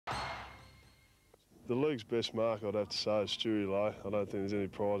The league's best mark, I'd have to say, is Stewart Loewe. I don't think there's any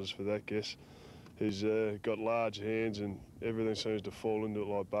prizes for that guess. He's got large hands and everything seems to fall into it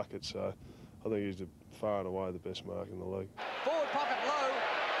like buckets, so I think he's far and away the best mark in the league. Forward pocket low.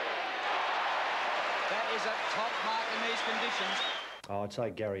 That is a top mark in these conditions. Oh, I'd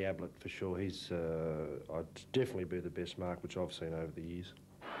say Gary Ablett for sure. I'd definitely be the best mark, which I've seen over the years.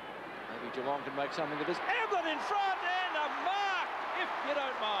 Maybe Geelong can make something of this. Ablett in front and a mark, if you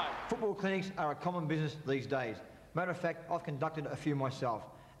don't mind. Football clinics are a common business these days. Matter of fact, I've conducted a few myself,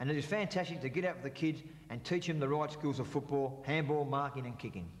 and it is fantastic to get out with the kids and teach them the right skills of football, handball, marking and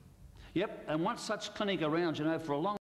kicking. Yep, and once such clinic around, you know, for a long